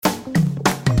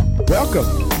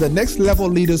Welcome to the Next Level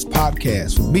Leaders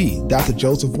Podcast with me, Dr.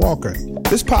 Joseph Walker.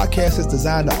 This podcast is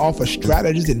designed to offer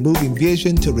strategies in moving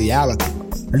vision to reality.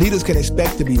 Leaders can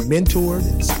expect to be mentored,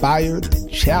 inspired,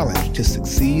 challenged to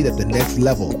succeed at the next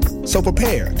level. So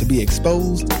prepare to be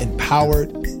exposed,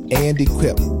 empowered, and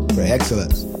equipped for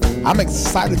excellence. I'm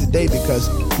excited today because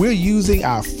we're using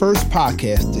our first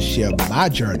podcast to share my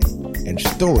journey and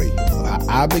story of how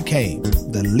I became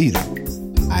the leader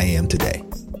I am today.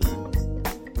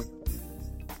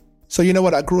 So you know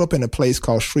what? I grew up in a place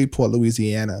called Shreveport,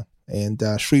 Louisiana. And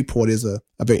Shreveport is a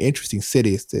very interesting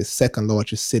city. It's the second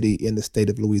largest city in the state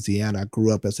of Louisiana. I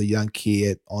grew up as a young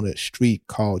kid on a street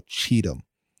called Cheatem.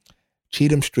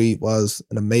 Cheatem Street was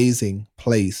an amazing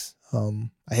place.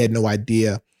 I had no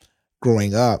idea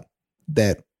growing up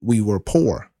that we were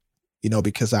poor,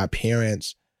 because our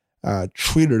parents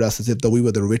treated us as if though we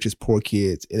were the richest poor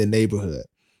kids in the neighborhood.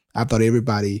 I thought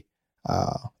everybody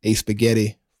ate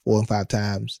spaghetti 4 and 5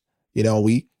 times a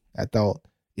week. I thought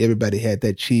everybody had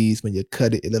that cheese. When you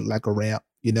cut it, it looked like a ramp,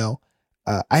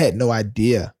 I had no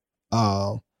idea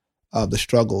of the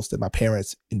struggles that my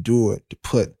parents endured to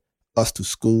put us to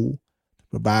school, to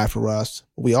provide for us.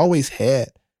 We always had,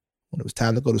 when it was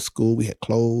time to go to school, we had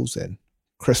clothes, and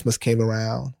Christmas came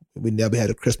around. We never had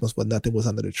a Christmas where nothing was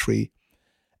under the tree.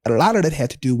 And a lot of that had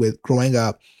to do with growing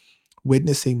up,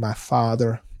 witnessing my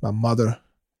father, my mother,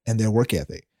 and their work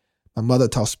ethic. My mother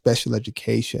taught special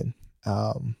education,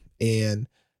 and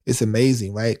it's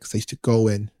amazing, right? Because I used to go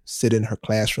and sit in her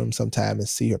classroom sometime and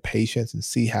see her patients and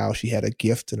see how she had a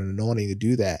gift and an anointing to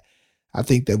do that. I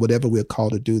think that whatever we're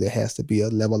called to do, there has to be a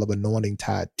level of anointing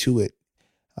tied to it.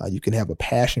 You can have a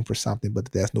passion for something, but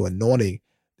if there's no anointing,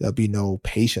 there'll be no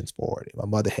patience for it. My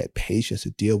mother had patience to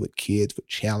deal with kids with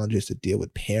challenges, to deal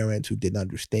with parents who didn't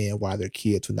understand why their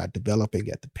kids were not developing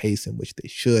at the pace in which they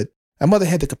should. My mother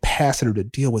had the capacity to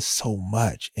deal with so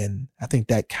much, and I think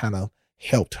that kind of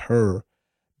helped her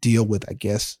deal with,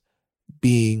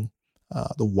 being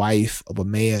the wife of a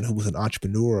man who was an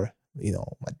entrepreneur.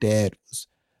 My dad was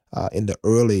in the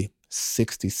early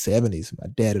 60s, 70s. My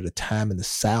dad at a time in the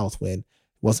South when it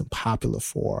wasn't popular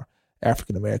for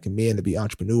African-American men to be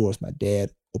entrepreneurs. My dad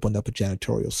opened up a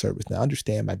janitorial service. Now,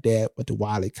 understand, my dad went to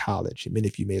Wiley College. And many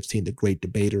of you may have seen The Great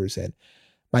Debaters. And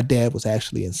my dad was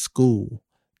actually in school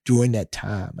during that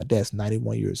time. My dad's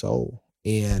 91 years old.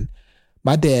 And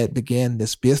my dad began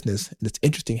this business, and it's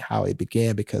interesting how it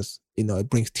began because, it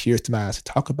brings tears to my eyes to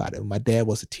talk about it. When my dad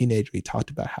was a teenager, he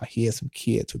talked about how he and some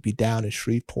kids would be down in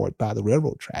Shreveport by the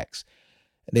railroad tracks,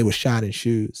 and they were shining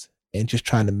shoes and just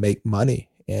trying to make money.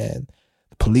 And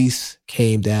the police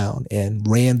came down and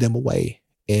ran them away.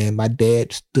 And my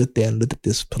dad stood there and looked at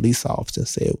this police officer and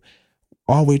said,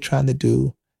 all we're trying to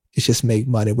do is just make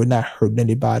money. We're not hurting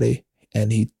anybody.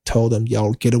 And he told them,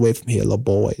 y'all get away from here, little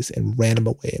boys, and ran them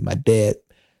away. And my dad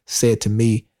said to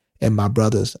me and my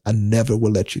brothers, I never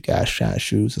will let you guys shine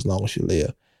shoes as long as you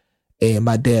live. And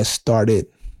my dad started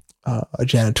a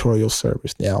janitorial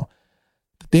service. Now,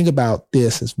 the thing about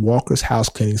this is Walker's house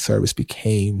cleaning service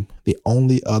became the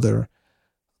only other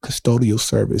custodial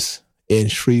service in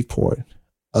Shreveport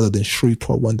other than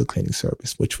Shreveport Window Cleaning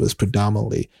Service, which was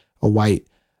predominantly a white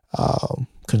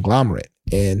conglomerate.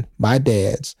 And my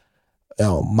dad's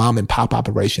mom and pop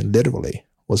operation literally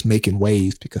was making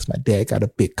waves because my dad got a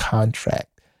big contract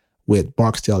with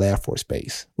Barksdale Air Force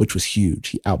Base, which was huge.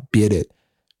 He outbidded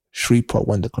Shreveport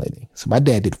window cleaning. So my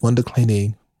dad did window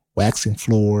cleaning, waxing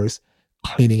floors,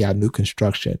 cleaning out new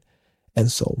construction.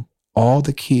 And so all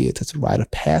the kids as a rite of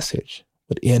passage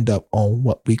would end up on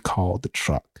what we call the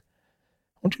truck.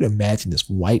 I want you to imagine this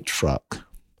white truck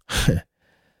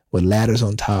with ladders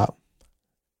on top,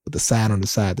 with the sign on the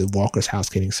side, the Walker's House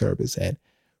Cleaning Service. And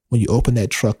when you open that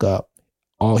truck up,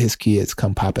 all his kids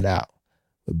come popping out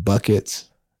with buckets,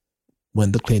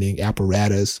 window cleaning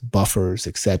apparatus, buffers,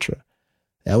 etc.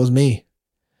 That was me.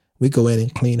 We go in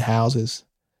and clean houses.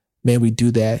 Man, we do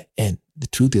that. And the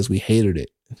truth is we hated it.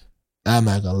 I'm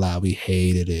not going to lie, we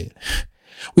hated it.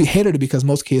 We hated it because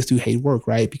most kids do hate work,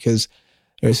 right? Because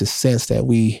there's a sense that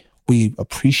we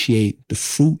appreciate the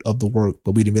fruit of the work,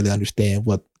 but we didn't really understand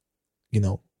what,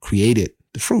 created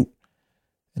the fruit.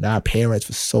 And our parents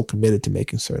were so committed to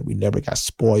making certain we never got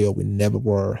spoiled. We never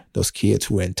were those kids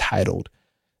who were entitled.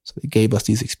 So they gave us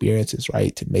these experiences,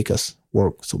 right, to make us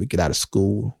work. So we get out of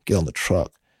school, get on the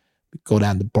truck, we go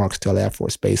down to Barksdale Air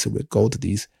Force Base, and we go to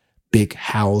these big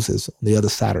houses on the other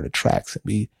side of the tracks. And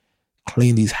we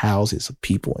clean these houses of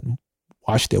people and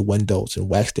wash their windows and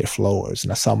wax their floors.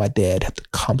 And I saw my dad have to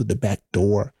come to the back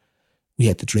door. We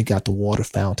had to drink out the water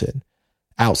fountain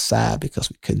outside because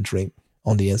we couldn't drink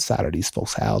on the inside of these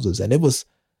folks' houses. And it was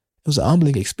an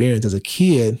humbling experience. As a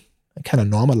kid, I kind of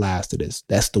normalized it as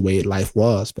that's the way life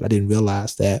was, but I didn't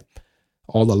realize that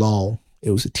all along it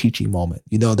was a teaching moment.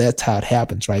 That's how it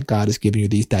happens, right? God is giving you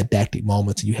these didactic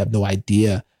moments and you have no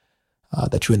idea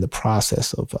that you're in the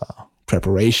process of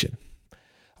preparation.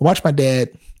 I watched my dad,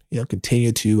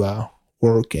 continue to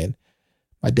work, and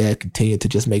my dad continued to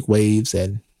just make waves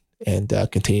and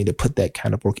continue to put that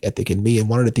kind of work ethic in me. And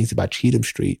one of the things about Cheatem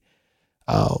Street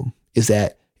is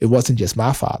that it wasn't just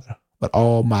my father, but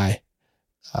all my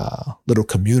little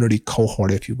community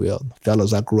cohort, if you will,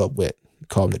 fellows I grew up with,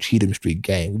 call them the Cheatem Street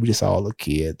gang. We were just all the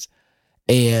kids.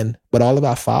 But all of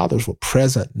our fathers were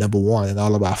present, number one, and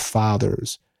all of our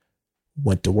fathers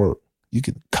went to work. You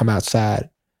could come outside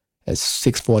at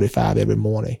 6:45 every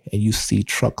morning and you see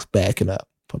trucks backing up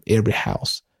from every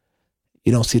house.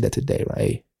 You don't see that today,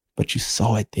 right? But you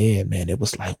saw it then, man. It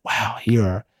was like, wow, here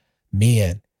are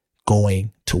men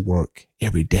going to work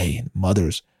every day and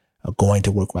mothers are going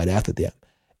to work right after them.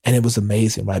 And it was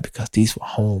amazing, right? Because these were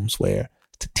homes where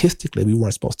statistically we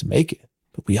weren't supposed to make it,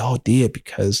 but we all did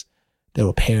because there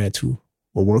were parents who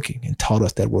were working and taught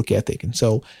us that work ethic. And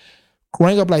so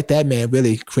growing up like that, man,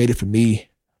 really created for me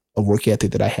a work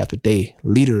ethic that I have today.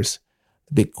 Leaders,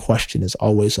 the big question is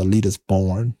always, are leaders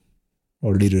born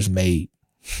or leaders made?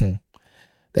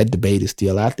 That debate is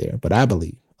still out there, but I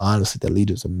believe, honestly, that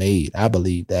leaders are made. I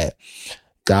believe that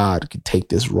God could take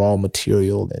this raw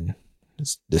material and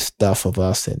this stuff of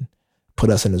us and put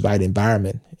us in the right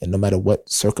environment. And no matter what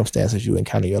circumstances you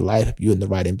encounter in your life, if you're in the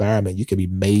right environment, you can be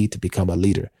made to become a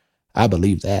leader. I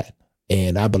believe that.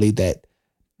 And I believe that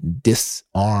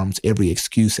disarms every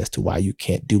excuse as to why you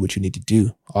can't do what you need to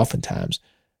do. Oftentimes,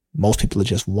 most people are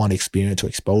just one experience or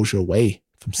exposure away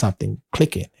from something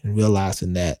clicking and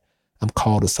realizing that I'm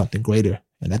called to something greater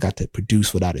and I got to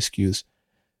produce without excuse.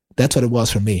 That's what it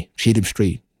was for me. Cheatem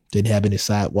Street didn't have any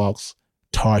sidewalks,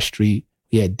 tar street.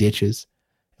 We had ditches.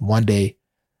 And one day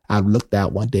I looked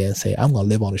out one day and say, I'm going to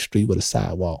live on a street with a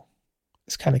sidewalk.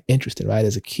 It's kind of interesting, right?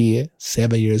 As a kid,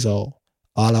 7 years old,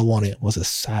 all I wanted was a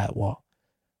sidewalk.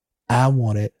 I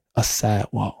wanted a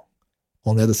sidewalk.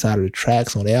 On the other side of the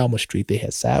tracks on Elmer Street, they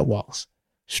had sidewalks.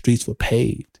 Streets were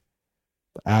paved,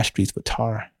 but our streets were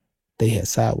tar. They had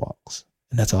sidewalks,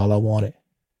 and that's all I wanted,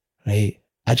 right?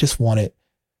 I just wanted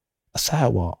a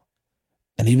sidewalk.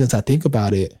 And even as I think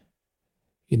about it,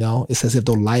 it's as if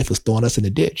though life was throwing us in a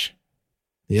ditch.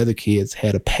 The other kids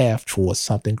had a path towards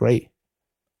something great.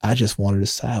 I just wanted a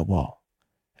sidewalk.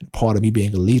 And part of me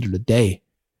being a leader today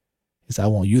is I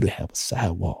want you to have a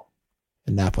sidewalk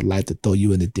and not for life to throw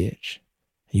you in the ditch.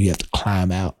 And you have to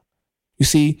climb out. You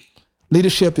see,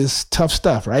 leadership is tough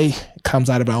stuff, right? It comes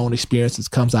out of our own experiences,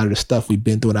 comes out of the stuff we've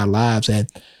been through in our lives. And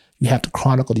you have to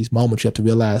chronicle these moments. You have to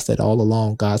realize that all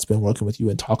along, God's been working with you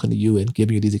and talking to you and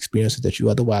giving you these experiences that you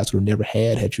otherwise would have never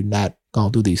had you not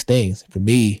gone through these things. For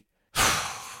me,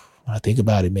 when I think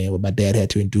about it, man, what my dad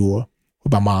had to endure,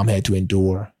 what my mom had to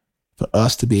endure, for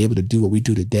us to be able to do what we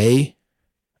do today,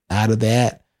 out of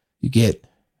that, you get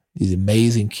these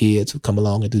amazing kids who come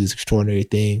along and do these extraordinary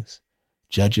things,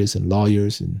 judges and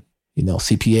lawyers and,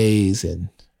 CPAs and,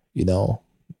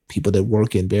 people that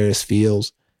work in various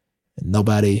fields, and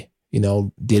nobody,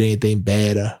 did anything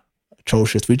bad or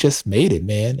atrocious. We just made it,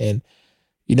 man. And,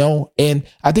 and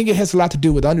I think it has a lot to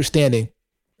do with understanding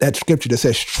that scripture that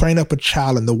says, train up a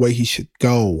child in the way he should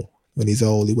go. When he's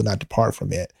old, he will not depart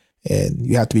from it. And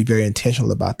you have to be very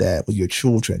intentional about that with your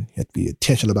children. You have to be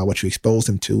intentional about what you expose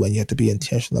them to, and you have to be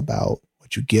intentional about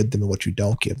what you give them and what you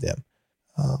don't give them.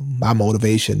 My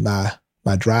motivation,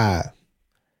 my drive,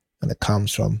 and it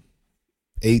comes from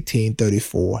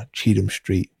 1834 Cheatem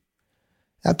Street.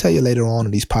 I'll tell you later on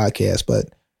in these podcasts,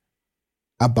 but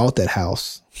I bought that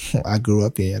house I grew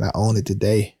up in. I own it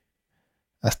today.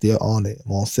 I still own it. I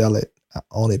won't sell it. I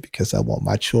own it because I want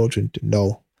my children to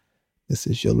know this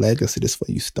is your legacy. This is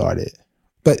where you started.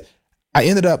 But I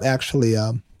ended up actually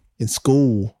in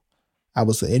school. I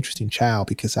was an interesting child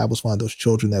because I was one of those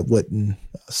children that wouldn't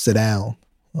sit down.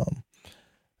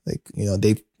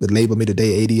 They would label me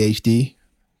today ADHD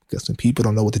because when people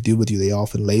don't know what to do with you, they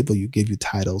often label you, give you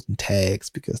titles and tags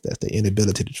because that's the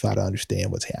inability to try to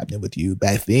understand what's happening with you.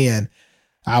 Back then,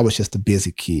 I was just a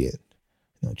busy kid.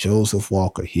 Joseph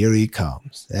Walker, here he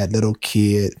comes. That little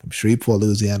kid from Shreveport,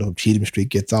 Louisiana, from Cheatem Street,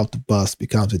 gets off the bus,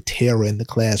 becomes a terror in the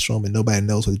classroom, and nobody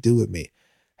knows what to do with me.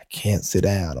 I can't sit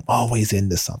down. I'm always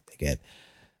into something. And,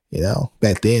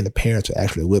 back then, the parents would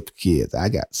actually whip kids. I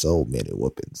got so many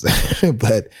whoopings.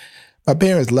 But my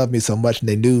parents loved me so much, and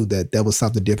they knew that there was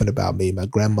something different about me. My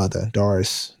grandmother,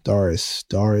 Doris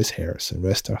Harrison,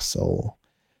 rest her soul,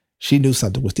 she knew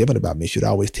something was different about me. She'd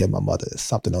always tell my mother, there's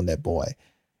something on that boy.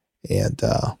 And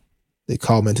they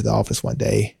called me into the office one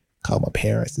day, called my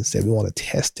parents and said, we want to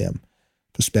test him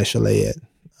for special ed.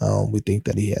 We think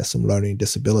that he has some learning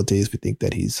disabilities. We think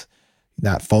that he's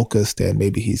not focused and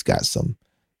maybe he's got some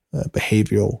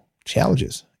behavioral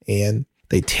challenges. And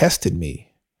they tested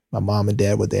me. My mom and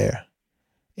dad were there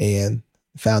and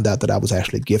found out that I was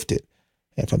actually gifted.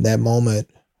 And from that moment,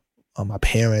 my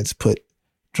parents put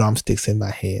drumsticks in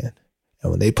my hand. And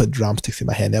when they put drumsticks in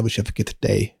my hand, I never shall forget the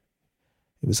day.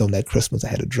 It was on that Christmas, I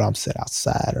had a drum set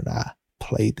outside and I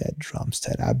played that drum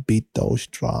set. I beat those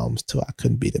drums till I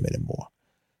couldn't beat them anymore.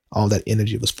 All that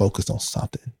energy was focused on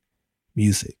something.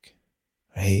 Music,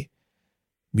 right?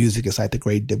 Music is like the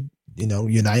great,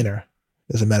 uniter.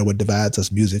 Doesn't matter what divides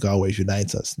us, music always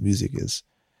unites us. Music it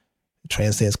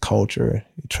transcends culture,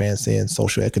 it transcends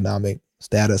socioeconomic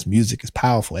status. Music is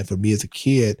powerful. And for me as a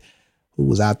kid who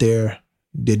was out there,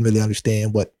 didn't really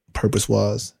understand what purpose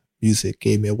was, music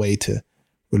gave me a way to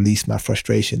release my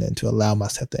frustration and to allow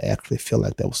myself to actually feel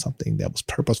like that was something that was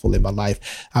purposeful in my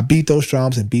life. I beat those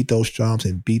drums and beat those drums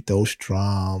and beat those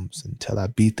drums until I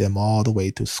beat them all the way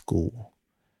through school.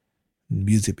 And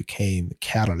music became a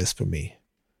catalyst for me.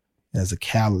 And as a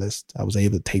catalyst, I was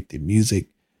able to take the music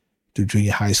through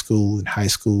junior high school. In high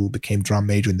school, became drum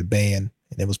major in the band.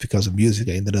 And it was because of music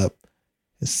I ended up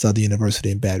at Southern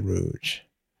University in Baton Rouge.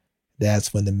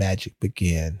 That's when the magic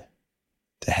began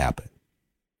to happen.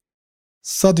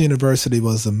 Southern University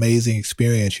was an amazing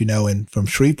experience, and from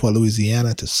Shreveport,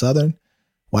 Louisiana to Southern,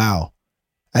 wow.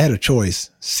 I had a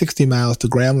choice, 60 miles to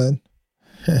Grambling,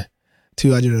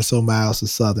 200 or so miles to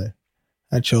Southern.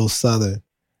 I chose Southern.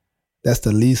 That's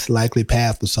the least likely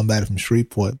path for somebody from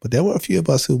Shreveport, but there were a few of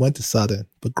us who went to Southern,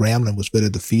 but Grambling was really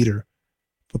the feeder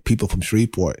for people from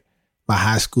Shreveport. My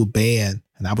high school band,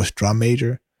 and I was drum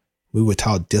major, we were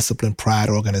taught discipline, pride,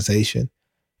 organization.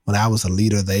 When I was a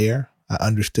leader there, I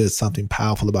understood something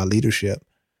powerful about leadership.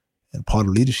 And part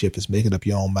of leadership is making up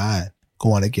your own mind,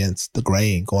 going against the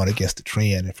grain, going against the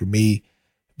trend. And for me, it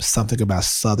was something about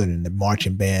Southern and the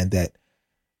marching band that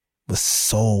was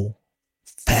so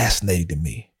fascinating to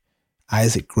me.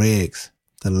 Isaac Greggs,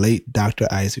 the late Dr.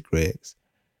 Isaac Greggs.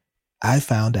 I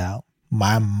found out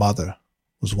my mother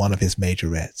was one of his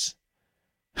majorettes.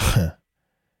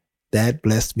 That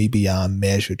blessed me beyond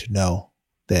measure to know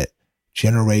that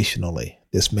generationally,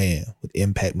 this man would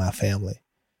impact my family,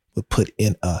 would put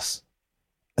in us,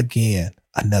 again,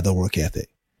 another work ethic.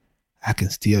 I can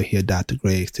still hear Dr.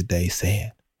 Greggs today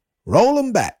saying, roll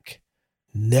them back.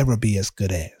 Never be as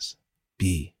good as,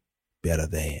 be better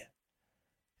than.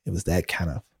 It was that kind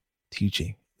of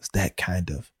teaching. It was that kind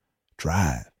of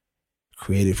drive. It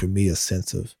created for me a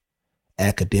sense of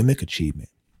academic achievement.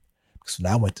 Because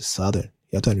when I went to Southern,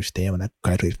 you have to understand, when I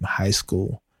graduated from high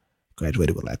school,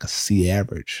 graduated with like a C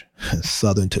average.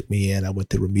 Southern took me in. I went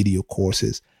to remedial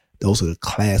courses. Those are the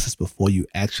classes before you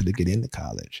actually get into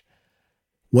college.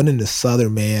 Went into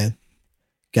Southern, man,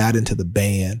 got into the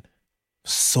band,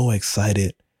 so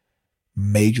excited,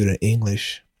 majored in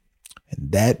English.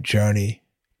 And that journey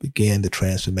began the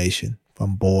transformation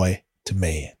from boy to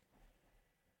man.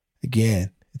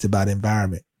 Again, it's about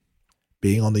environment,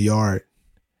 being on the yard,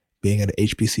 being at an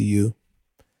HBCU.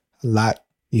 A lot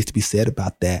needs to be said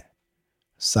about that.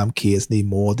 Some kids need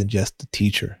more than just the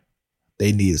teacher.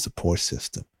 They need a support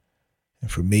system.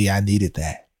 And for me, I needed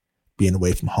that. Being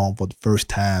away from home for the first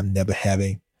time, never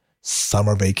having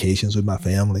summer vacations with my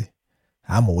family.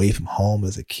 I'm away from home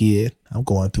as a kid. I'm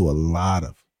going through a lot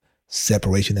of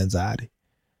separation anxiety.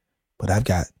 But I've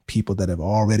got people that have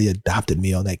already adopted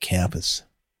me on that campus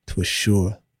to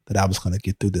assure that I was going to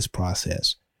get through this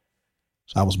process.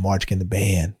 So I was marching in the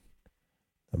band,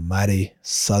 the mighty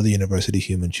Southern University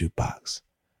Human Jukebox.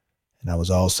 And I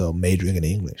was also majoring in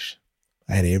English.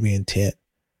 I had every intent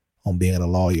on being a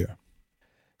lawyer.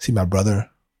 See, my brother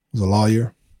was a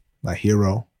lawyer, my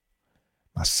hero.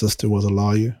 My sister was a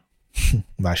lawyer,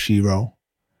 my shero.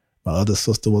 My other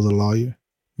sister was a lawyer,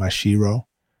 my shero.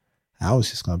 I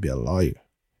was just going to be a lawyer.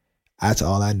 That's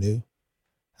all I knew.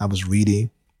 I was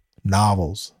reading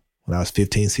novels when I was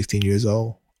 15, 16 years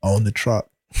old on the truck,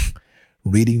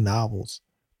 reading novels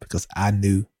because I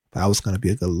knew if I was going to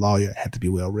be a good lawyer, I had to be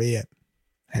well read.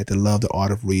 I had to love the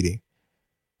art of reading.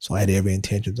 So I had every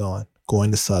intention on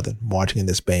going to Southern, marching in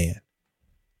this band,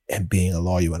 and being a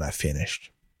lawyer when I finished.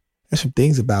 There's some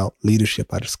things about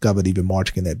leadership I discovered even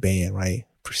marching in that band, right?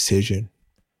 Precision.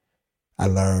 I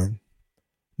learned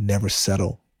never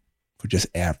settle for just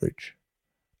average.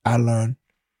 I learned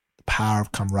the power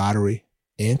of camaraderie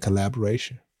and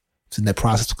collaboration. So in that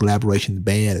process of collaboration, the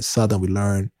band at Southern, we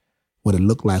learned what it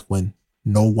looked like when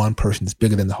no one person is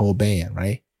bigger than the whole band,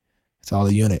 right? It's all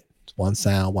a unit. It's one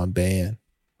sound, one band.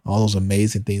 All those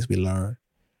amazing things we learned.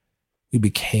 We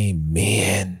became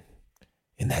men.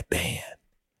 in that band.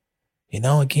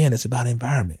 Again, it's about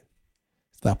environment.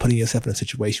 It's about putting yourself in a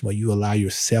situation where you allow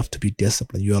yourself to be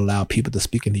disciplined. You allow people to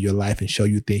speak into your life and show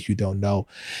you things you don't know.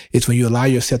 It's when you allow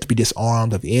yourself to be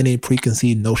disarmed of any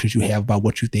preconceived notions you have about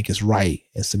what you think is right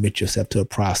and submit yourself to a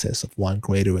process of one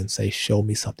greater and say, show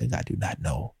me something I do not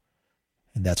know.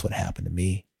 And that's what happened to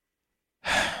me.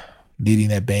 Leading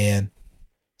that band,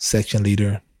 section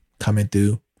leader, coming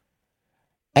through.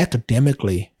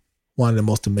 Academically, one of the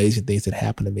most amazing things that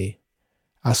happened to me,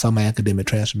 I saw my academic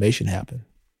transformation happen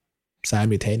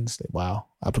simultaneously. Wow.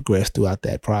 I progressed throughout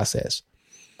that process.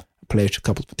 I pledged a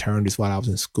couple of fraternities while I was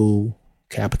in school.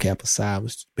 Kappa Kappa Psi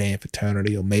was band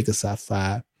fraternity, Omega Psi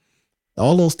Phi.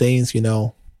 All those things,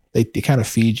 they kind of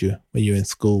feed you when you're in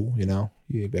school,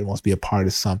 You better want to be a part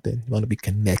of something. You want to be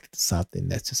connected to something.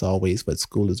 That's just always what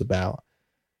school is about.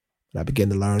 But I began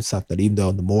to learn something that even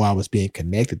though the more I was being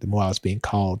connected, the more I was being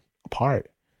called apart.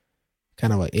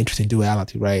 Kind of an interesting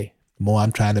duality, right? The more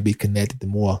I'm trying to be connected, the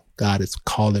more God is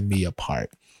calling me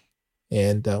apart.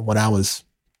 And when I was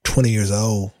 20 years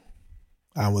old,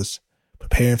 I was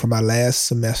preparing for my last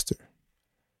semester,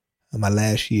 my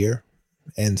last year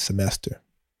and semester.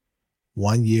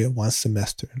 1 year, 1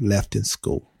 semester left in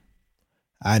school.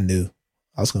 I knew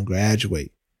I was going to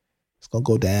graduate. It's going to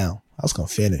go down. I was going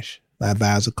to finish. My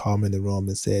advisor called me in the room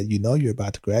and said, you're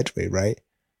about to graduate, right?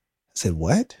 I said,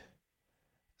 what?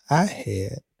 I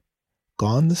had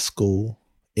gone to school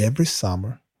every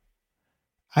summer.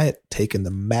 I had taken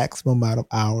the maximum amount of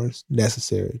hours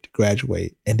necessary to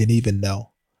graduate and didn't even know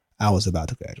I was about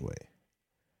to graduate.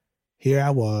 Here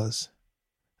I was,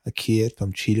 a kid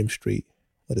from Cheatem Street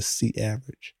with a C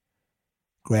average,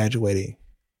 graduating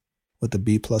with a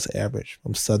B+ average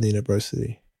from Southern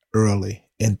University early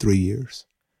in 3 years.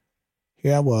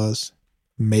 Here I was,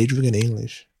 majoring in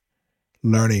English,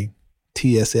 learning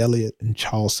T.S. Eliot and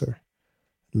Chaucer,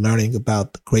 learning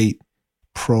about the great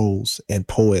prose and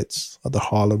poets of the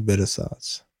Harlem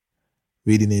Renaissance,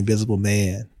 reading The Invisible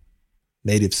Man,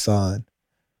 Native Son,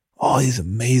 all these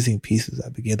amazing pieces I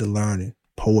began to learn in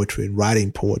poetry and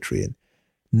writing poetry and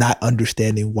not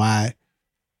understanding why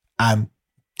I'm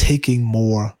taking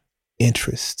more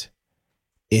interest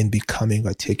in becoming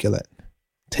articulate,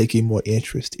 taking more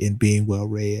interest in being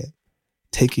well-read,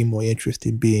 taking more interest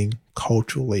in being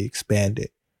culturally expanded.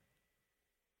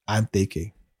 I'm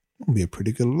thinking, I'm going to be a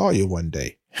pretty good lawyer one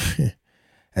day.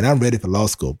 And I'm ready for law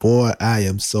school. Boy, I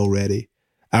am so ready.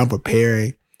 I'm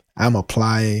preparing. I'm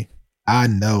applying. I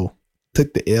know.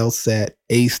 Took the LSAT,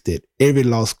 aced it. Every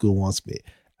law school wants me.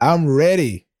 I'm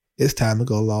ready. It's time to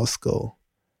go to law school.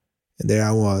 And there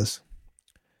I was,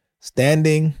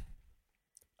 standing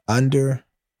under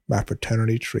my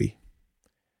fraternity tree,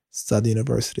 Southern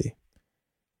University,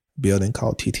 building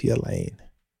called TT Lane.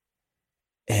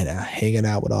 And I hanging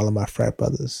out with all of my frat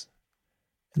brothers.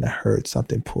 And I heard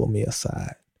something pull me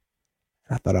aside.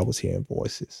 And I thought I was hearing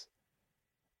voices.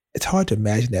 It's hard to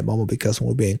imagine that moment because when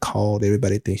we're being called,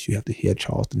 everybody thinks you have to hear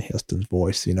Charleston Heston's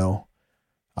voice,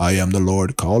 I am the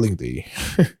Lord calling thee.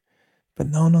 But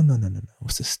no. It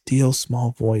was a still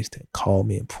small voice that called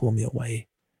me and pulled me away.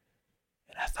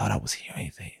 And I thought I was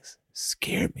hearing things. It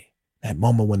scared me. That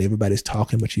moment when everybody's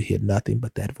talking, but you hear nothing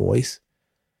but that voice.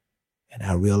 And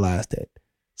I realized that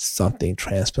something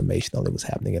transformational was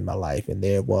happening in my life. And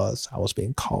there it was. I was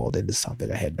being called into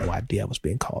something I had no idea I was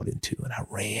being called into. And I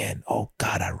ran. Oh,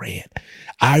 God, I ran.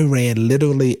 I ran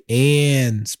literally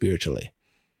and spiritually.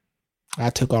 I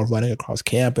took off running across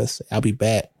campus. I'll be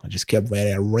back. I just kept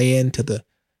running. I ran to the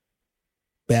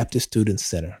Baptist Student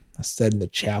Center. I sat in the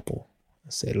chapel. I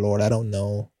said, Lord, I don't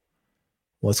know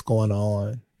what's going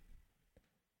on.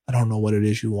 I don't know what it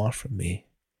is you want from me.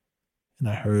 And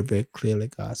I heard very clearly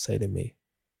God say to me,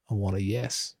 I want a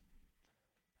yes.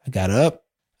 I got up.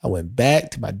 I went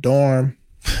back to my dorm.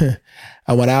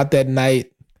 I went out that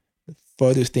night. The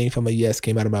furthest thing from a yes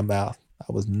came out of my mouth.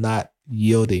 I was not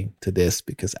yielding to this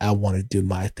because I wanted to do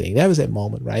my thing. That was that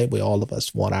moment, right? Where all of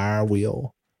us want our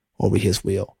will over his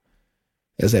will.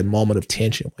 There's that moment of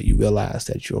tension where you realize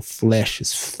that your flesh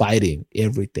is fighting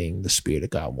everything the Spirit of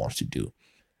God wants to do.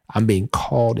 I'm being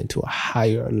called into a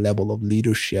higher level of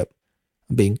leadership.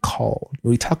 I'm being called.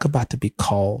 When we talk about to be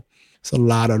called, there's a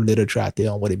lot of literature out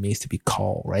there on what it means to be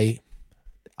called, right?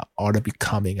 Art of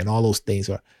becoming and all those things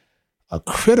are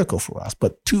critical for us.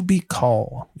 But to be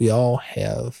called, we all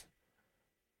have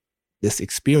this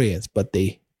experience, but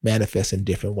they manifest in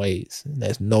different ways. And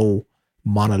there's no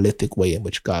monolithic way in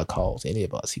which God calls any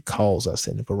of us. He calls us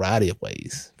in a variety of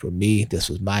ways. For me, this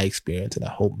was my experience, and I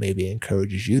hope maybe it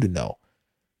encourages you to know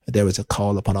that there is a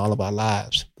call upon all of our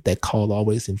lives. But that call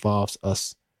always involves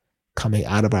us coming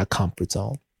out of our comfort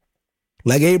zone.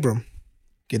 Like Abram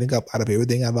getting up out of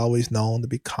everything I've always known to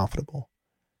be comfortable,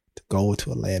 to go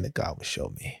to a land that God would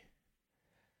show me.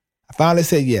 I finally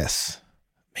said yes.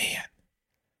 Man,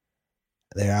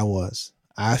 there I was.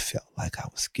 I felt like I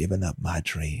was giving up my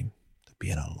dream to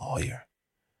being a lawyer.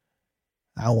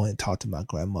 I went and talked to my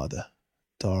grandmother,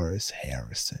 Doris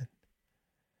Harrison.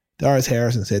 Doris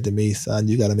Harrison said to me, son,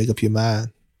 you got to make up your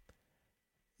mind.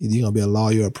 Either you're going to be a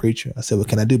lawyer or a preacher. I said, well,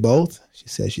 can I do both? She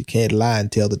said she can't lie and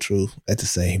tell the truth at the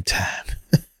same time.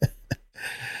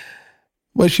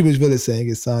 What she was really saying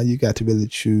is, son, you got to really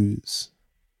choose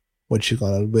what you're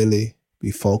going to really be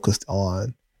focused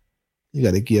on. You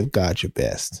got to give God your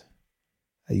best.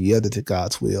 I yielded to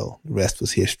God's will. The rest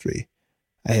was history.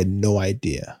 I had no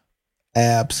idea,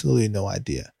 absolutely no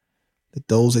idea, that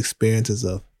those experiences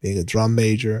of being a drum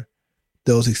major,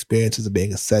 those experiences of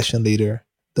being a session leader,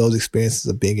 those experiences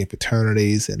of being in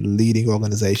fraternities and leading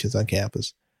organizations on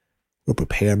campus will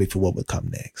prepare me for what would come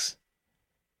next.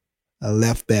 I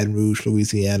left Baton Rouge,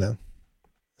 Louisiana,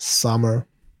 summer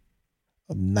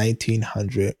of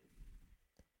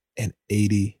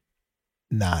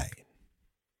 1989.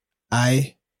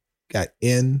 I got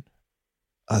in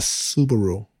a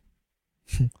Subaru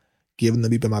given to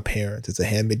me by my parents as a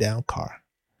hand-me-down car,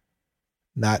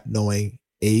 not knowing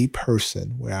a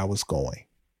person where I was going.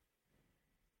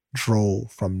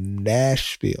 Drove from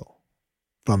Nashville,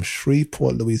 from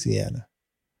Shreveport, Louisiana.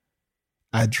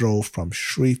 I drove from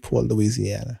Shreveport,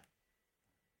 Louisiana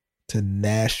to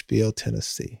Nashville,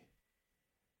 Tennessee,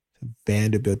 to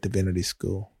Vanderbilt Divinity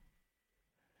School.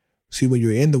 See, when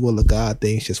you're in the will of God,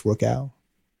 things just work out.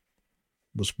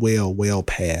 It was well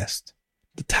past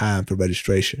the time for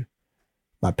registration.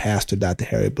 My pastor, Dr.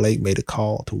 Harry Blake, made a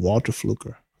call to Walter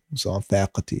Fluker, who was on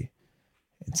faculty,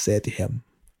 and said to him,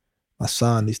 my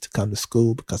son needs to come to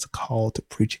school because a call to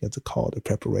preaching is a call to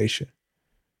preparation.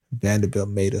 Vanderbilt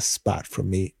made a spot for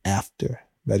me after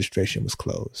registration was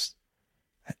closed.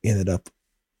 I ended up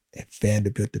at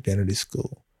Vanderbilt Divinity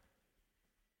School.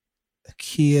 A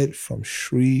kid from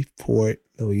Shreveport,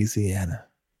 Louisiana,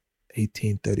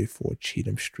 1834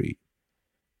 Cheatem Street.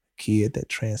 A kid that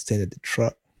transcended the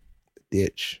truck, the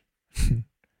ditch,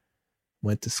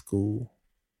 went to school,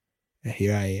 and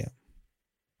here I am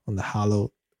on the hallowed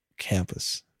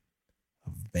campus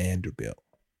of Vanderbilt.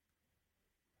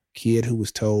 Kid who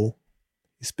was told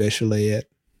he's special ed,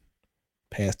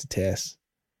 passed the test,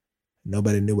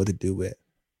 nobody knew what to do with.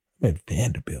 I'm at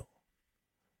Vanderbilt.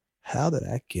 How did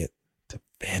I get to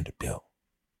Vanderbilt?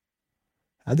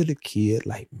 How did a kid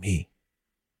like me?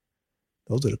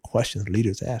 Those are the questions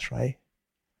leaders ask, right?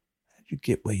 How'd you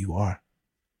get where you are?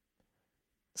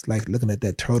 It's like looking at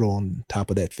that turtle on top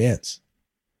of that fence.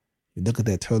 You look at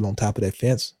that turtle on top of that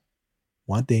fence.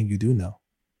 One thing you do know,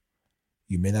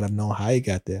 you may not have known how he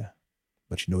got there,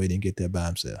 but you know he didn't get there by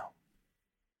himself.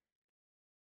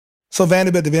 So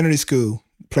Vanderbilt Divinity School,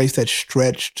 a place that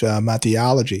stretched my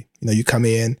theology. You know, you come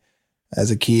in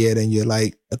as a kid and you're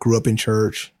like, I grew up in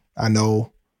church. I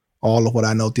know all of what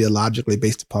I know theologically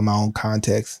based upon my own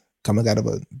context, coming out of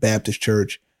a Baptist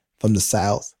church from the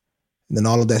South. And then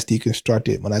all of that's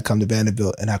deconstructed when I come to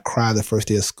Vanderbilt and I cry the first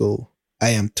day of school. I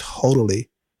am totally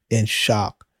in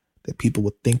shock that people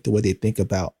would think the way they think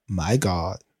about my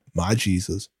God, my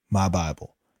Jesus, my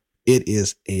Bible. It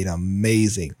is an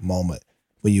amazing moment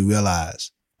when you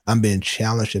realize I'm being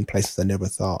challenged in places I never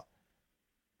thought.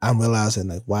 I'm realizing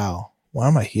like, wow, why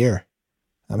am I here?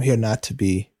 I'm here not to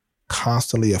be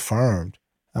constantly affirmed.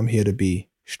 I'm here to be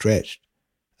stretched.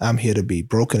 I'm here to be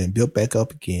broken and built back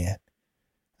up again.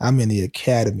 I'm in the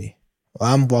academy.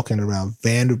 I'm walking around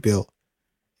Vanderbilt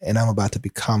and I'm about to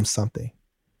become something.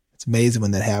 It's amazing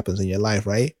when that happens in your life,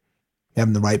 right?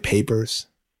 Having the right papers.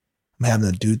 I'm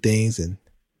having to do things and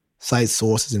cite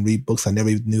sources and read books I never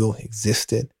even knew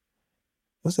existed.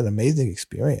 It was an amazing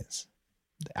experience.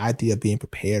 The idea of being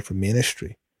prepared for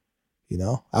ministry. You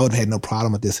know, I would have had no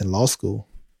problem with this in law school,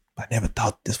 but I never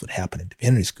thought this would happen in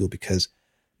divinity school because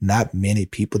not many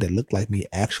people that looked like me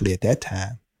actually at that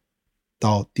time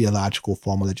thought theological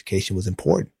formal education was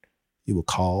important. You were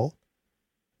called,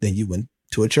 then you went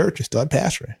to a church and started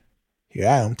pastoring. Here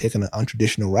I am taking an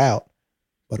untraditional route,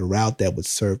 but a route that would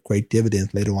serve great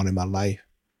dividends later on in my life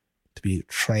to be a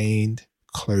trained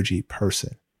clergy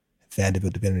person at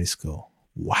Vanderbilt Divinity School.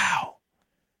 Wow.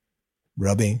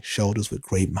 Rubbing shoulders with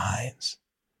great minds.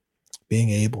 Being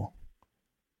able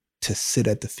to sit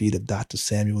at the feet of Dr.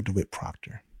 Samuel DeWitt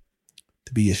Proctor,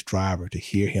 to be his driver, to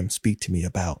hear him speak to me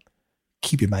about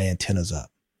keeping my antennas up.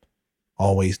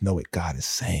 Always know what God is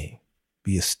saying.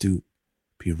 Be astute.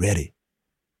 Be ready.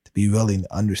 To be willing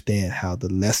to understand how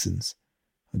the lessons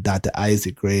of Dr.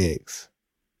 Isaac Greggs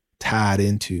tied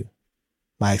into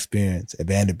my experience at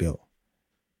Vanderbilt.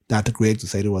 Dr. Griggs would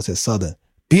say to us at Southern,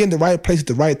 be in the right place at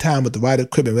the right time with the right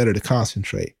equipment ready to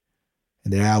concentrate.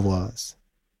 And there I was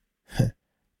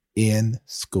in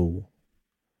school.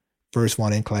 First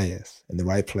one in class, in the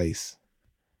right place,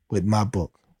 with my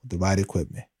book, with the right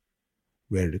equipment,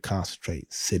 ready to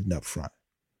concentrate, sitting up front.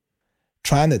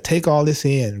 Trying to take all this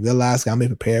in, realize I'm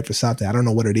being prepared for something. I don't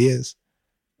know what it is,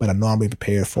 but I know I'm being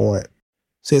prepared for it.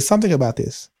 So there's something about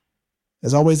this.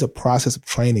 There's always a process of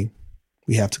training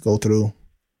we have to go through.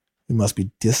 We must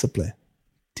be disciplined.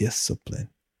 Discipline,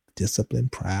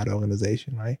 pride,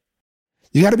 organization, right?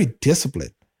 You got to be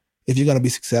disciplined if you're going to be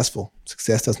successful.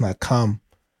 Success does not come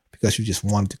because you just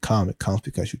want it to come. It comes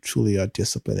because you truly are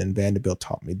disciplined. And Vanderbilt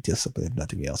taught me discipline, if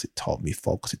nothing else. It taught me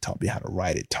focus. It taught me how to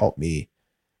write. It taught me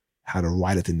how to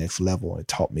write at the next level. It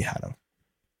taught me how to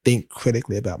think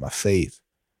critically about my faith.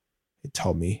 It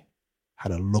taught me how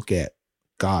to look at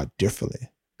God differently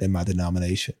than my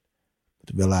denomination,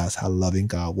 to realize how loving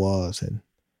God was, and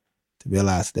to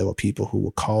realize there were people who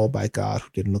were called by God who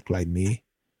didn't look like me,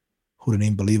 who didn't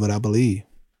even believe what I believe,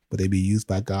 but they'd be used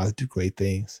by God to do great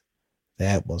things.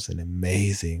 That was an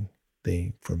amazing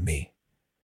thing for me.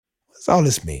 What does all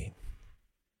this mean?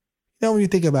 You know, when you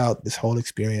think about this whole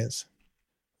experience,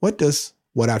 what does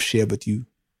what I've shared with you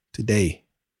today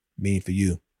mean for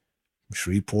you? From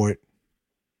Shreveport,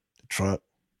 the truck,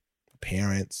 the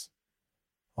parents,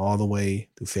 all the way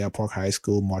through Fair Park High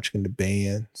School, marching in the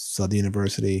band, Southern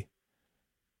University,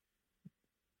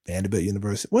 Vanderbilt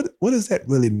University. What does that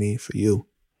really mean for you?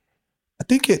 I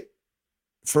think it,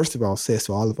 first of all, says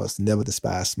to all of us, never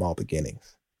despise small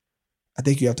beginnings. I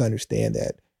think you have to understand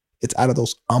that it's out of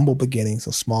those humble beginnings,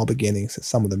 those small beginnings, that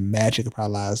some of the magic of our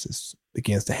lives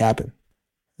begins to happen.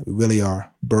 We really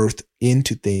are birthed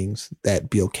into things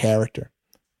that build character.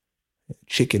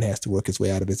 Chicken has to work its way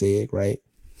out of its egg, right?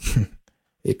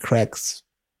 It cracks,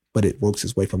 but it works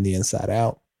its way from the inside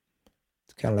out.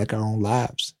 It's kind of like our own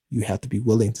lives. You have to be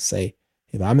willing to say,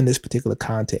 if I'm in this particular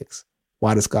context,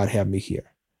 why does God have me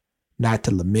here? Not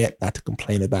to lament, not to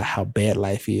complain about how bad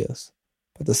life is,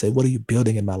 but to say, what are you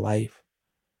building in my life?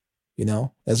 You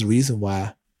know, there's a reason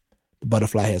why the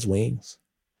butterfly has wings.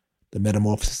 The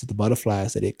metamorphosis of the butterfly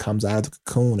is that it comes out of the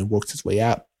cocoon and works its way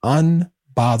out,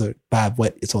 unbothered by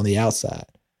what is on the outside,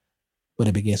 but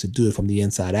it begins to do it from the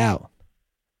inside out.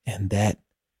 And that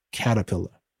caterpillar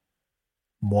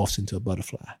morphs into a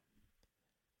butterfly.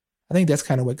 I think that's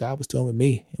kind of what God was doing with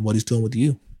me and what he's doing with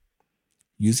you.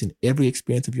 Using every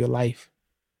experience of your life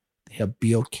to help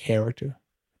build character,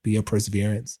 build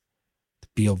perseverance, to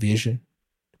build vision,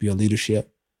 to build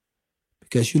leadership.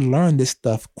 Because you learn this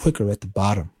stuff quicker at the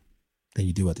bottom than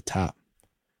you do at the top.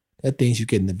 There are things you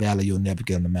get in the valley you'll never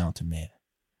get on the mountain, man.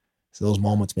 So those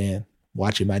moments, man,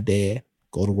 watching my dad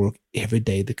go to work every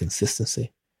day, the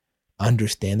consistency,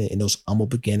 understanding in those humble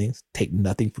beginnings, take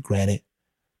nothing for granted.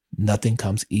 Nothing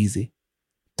comes easy.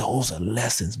 Those are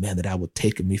lessons, man, that I would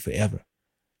take with me forever.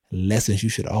 Lessons you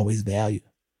should always value.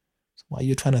 So while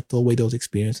you're trying to throw away those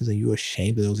experiences and you're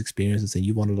ashamed of those experiences and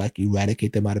you want to like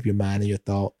eradicate them out of your mind and your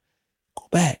thought, go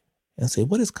back and say,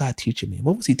 what is God teaching me?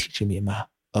 What was he teaching me in my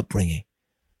upbringing?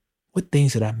 What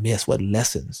things did I miss? What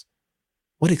lessons?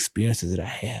 What experiences did I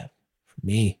have? For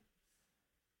me,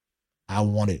 I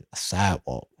wanted a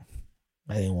sidewalk.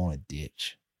 I didn't want a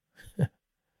ditch.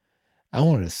 I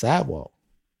wanted a sidewalk.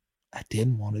 I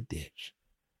didn't want a ditch.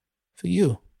 For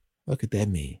you, what could that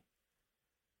mean?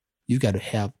 You got to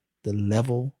have the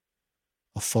level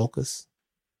of focus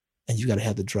and you got to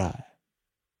have the drive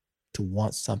to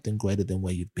want something greater than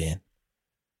where you've been.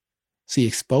 See,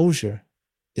 exposure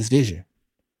is vision.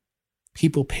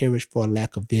 People perish for a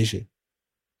lack of vision.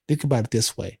 Think about it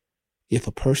this way. If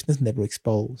a person is never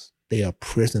exposed, they are a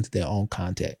prisoner to their own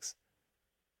context.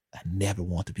 I never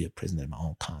want to be a prisoner in my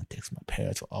own context. My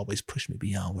parents will always push me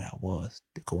beyond where I was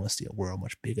to go and see a world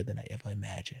much bigger than I ever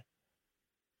imagined.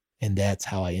 And that's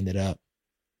how I ended up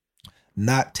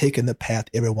not taking the path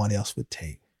everyone else would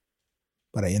take,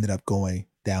 but I ended up going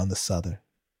down the Southern.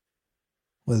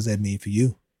 What does that mean for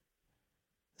you?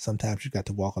 Sometimes you got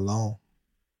to walk alone.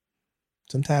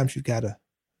 Sometimes you got to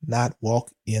not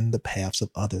walk in the paths of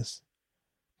others,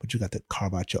 but you got to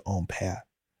carve out your own path.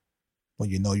 When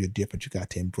you know you're different, you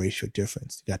got to embrace your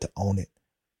difference. You got to own it.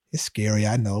 It's scary,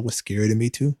 I know. It was scary to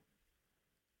me too.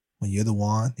 When you're the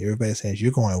one, everybody says,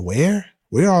 you're going where?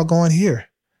 We're all going here.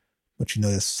 But you know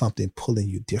there's something pulling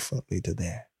you differently to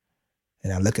that.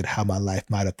 And I look at how my life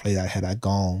might have played out had I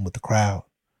gone with the crowd.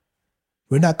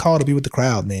 We're not called to be with the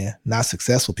crowd, man. Not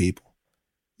successful people.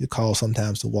 You're called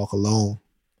sometimes to walk alone.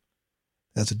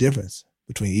 There's a difference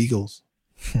between eagles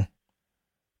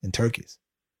and turkeys.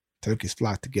 Turkeys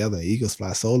flock together, eagles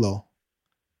fly solo.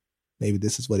 Maybe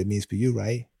this is what it means for you,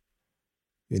 right?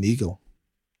 You're an eagle.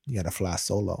 You got to fly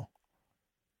solo.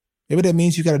 Maybe that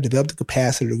means you got to develop the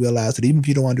capacity to realize that even if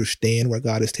you don't understand where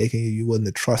God is taking you, you're willing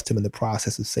to trust him in the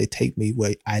process and say, take me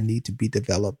where I need to be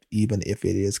developed, even if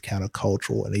it is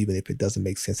countercultural and even if it doesn't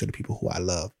make sense to the people who I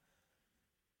love.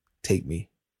 Take me.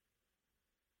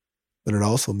 But it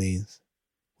also means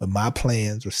when my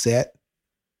plans are set,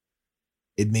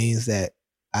 it means that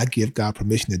I give God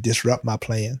permission to disrupt my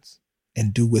plans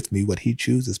and do with me what he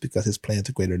chooses because his plans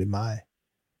are greater than mine.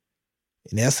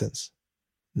 In essence,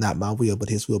 not my will, but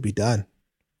his will be done.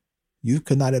 You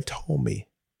could not have told me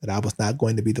that I was not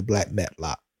going to be the Black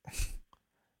Matlock.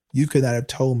 You could not have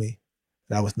told me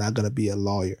that I was not going to be a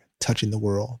lawyer touching the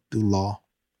world through law.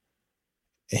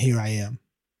 And here I am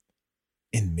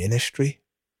in ministry.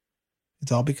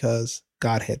 It's all because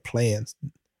God had plans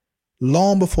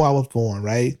long before I was born,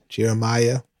 right?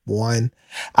 Jeremiah 1.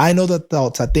 I know the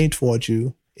thoughts I think toward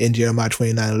you in Jeremiah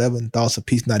 29:11, thoughts of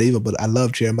peace, not evil. But I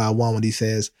love Jeremiah 1 when he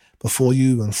says, before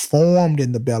you even formed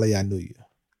in the belly, I knew you.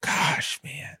 Gosh,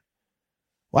 man.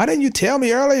 Why didn't you tell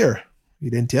me earlier? You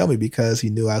didn't tell me because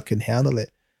he knew I couldn't handle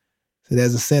it. So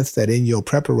there's a sense that in your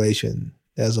preparation,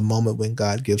 there's a moment when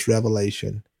God gives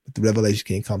revelation, but the revelation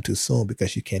can't come too soon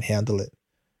because you can't handle it.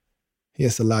 He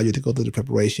has to allow you to go through the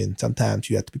preparation. Sometimes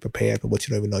you have to be prepared for what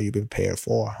you don't even know you've been prepared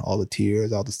for. All the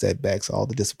tears, all the setbacks, all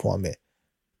the disappointment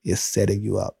is setting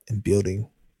you up and building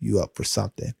you up for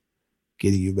something,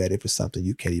 getting you ready for something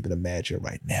you can't even imagine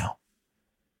right now.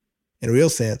 In a real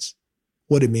sense,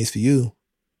 what it means for you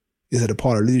is that a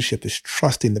part of leadership is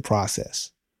trusting the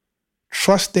process.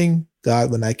 Trusting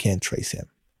God when I can't trace him.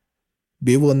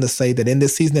 Be willing to say that in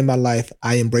this season in my life,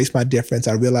 I embrace my difference.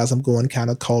 I realize I'm going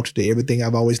counterculture to everything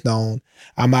I've always known.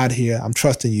 I'm out here. I'm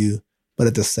trusting you. But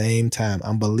at the same time,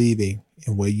 I'm believing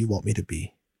in where you want me to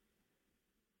be.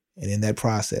 And in that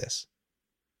process,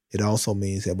 it also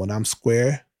means that when I'm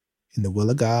square in the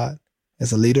will of God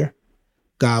as a leader,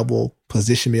 God will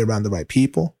position me around the right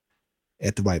people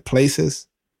at the right places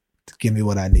to give me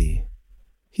what I need.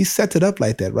 He set it up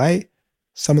like that, right?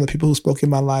 Some of the people who spoke in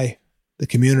my life, the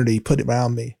community put it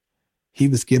around me. He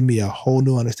was giving me a whole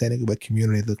new understanding of what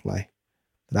community looked like.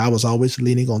 And I was always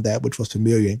leaning on that which was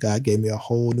familiar, and God gave me a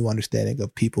whole new understanding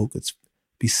of people who could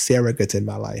be surrogates in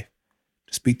my life,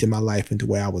 to speak to my life into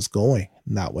where I was going,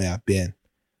 not where I've been.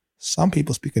 Some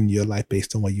people speak into your life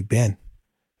based on where you've been,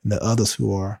 and the others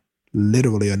who are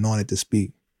literally anointed to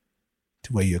speak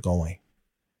to where you're going.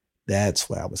 That's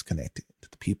where I was connected,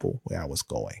 to the people where I was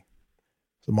going.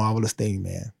 It's a marvelous thing,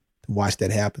 man, to watch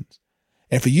that happen.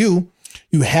 And for you,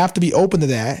 you have to be open to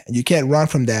that, and you can't run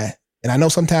from that. And I know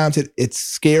sometimes it's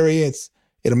scary.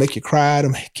 It'll make you cry.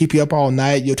 It'll keep you up all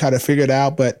night. You'll try to figure it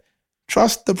out, but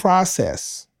trust the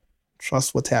process.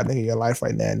 Trust what's happening in your life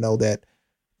right now and know that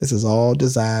this is all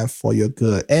designed for your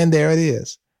good. And there it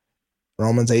is.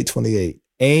 Romans 8:28.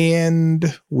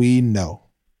 And we know.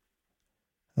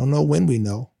 I don't know when we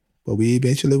know, but we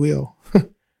eventually will.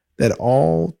 That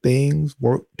all things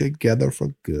work together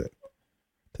for good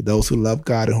to those who love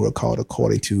God and who are called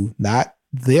according to not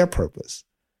their purpose,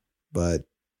 but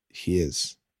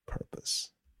his purpose.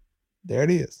 There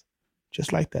it is.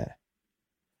 Just like that.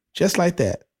 Just like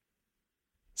that.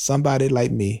 Somebody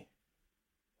like me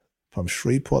from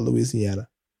Shreveport, Louisiana.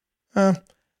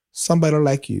 Somebody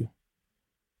like you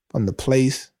from the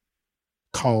place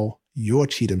called your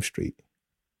Cheatem Street,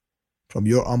 from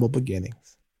your humble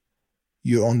beginnings.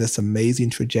 You're on this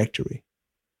amazing trajectory,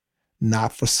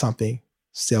 not for something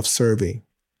self-serving,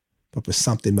 but for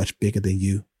something much bigger than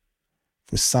you,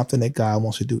 for something that God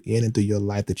wants to do in and through your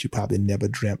life that you probably never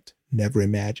dreamt, never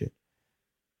imagined.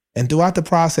 And throughout the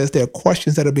process, there are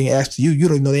questions that are being asked you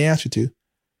don't even know the answer to.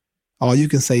 All you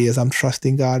can say is, I'm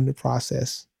trusting God in the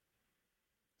process.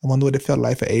 I wonder what it felt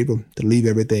like for Abram to leave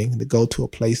everything and to go to a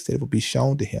place that would be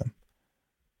shown to him.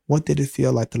 What did it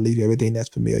feel like to leave everything that's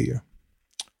familiar?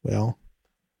 Well,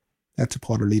 that's a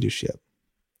part of leadership.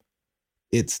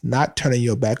 It's not turning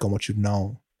your back on what you've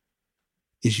known.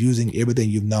 It's using everything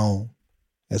you've known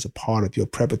as a part of your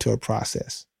preparatory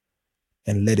process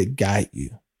and let it guide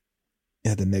you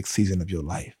into the next season of your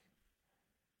life.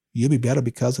 You'll be better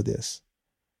because of this.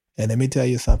 And let me tell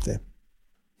you something.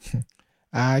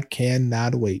 I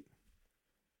cannot wait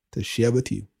to share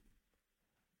with you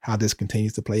how this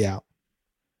continues to play out.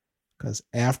 Because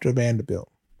after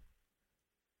Vanderbilt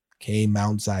came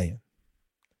Mount Zion,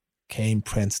 came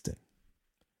Princeton,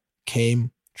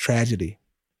 came tragedy,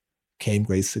 came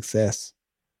great success.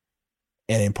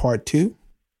 And in part 2,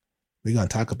 we're going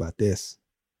to talk about this.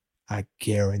 I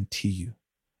guarantee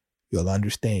you'll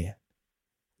understand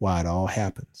why it all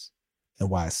happens and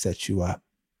why it sets you up.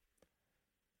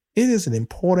 It is an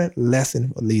important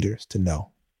lesson for leaders to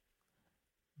know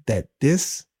that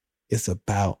this is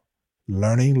about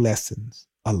learning lessons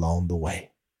along the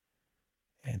way.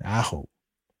 And I hope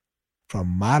from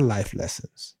my life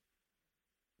lessons,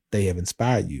 they have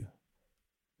inspired you.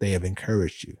 They have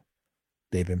encouraged you.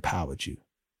 They've empowered you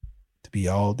to be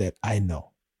all that I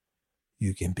know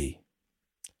you can be.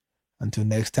 Until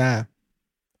next time,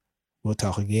 we'll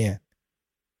talk again.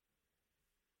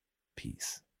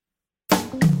 Peace.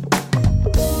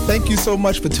 Thank you so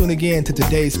much for tuning in to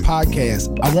today's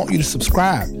podcast. I want you to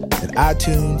subscribe at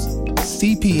iTunes,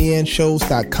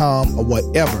 cpnshows.com, or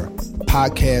whatever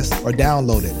podcasts are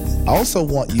downloaded. I also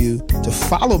want you to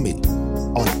follow me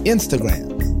on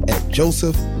Instagram at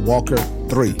Joseph Walker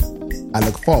 3. I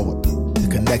look forward to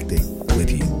connecting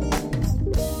with you.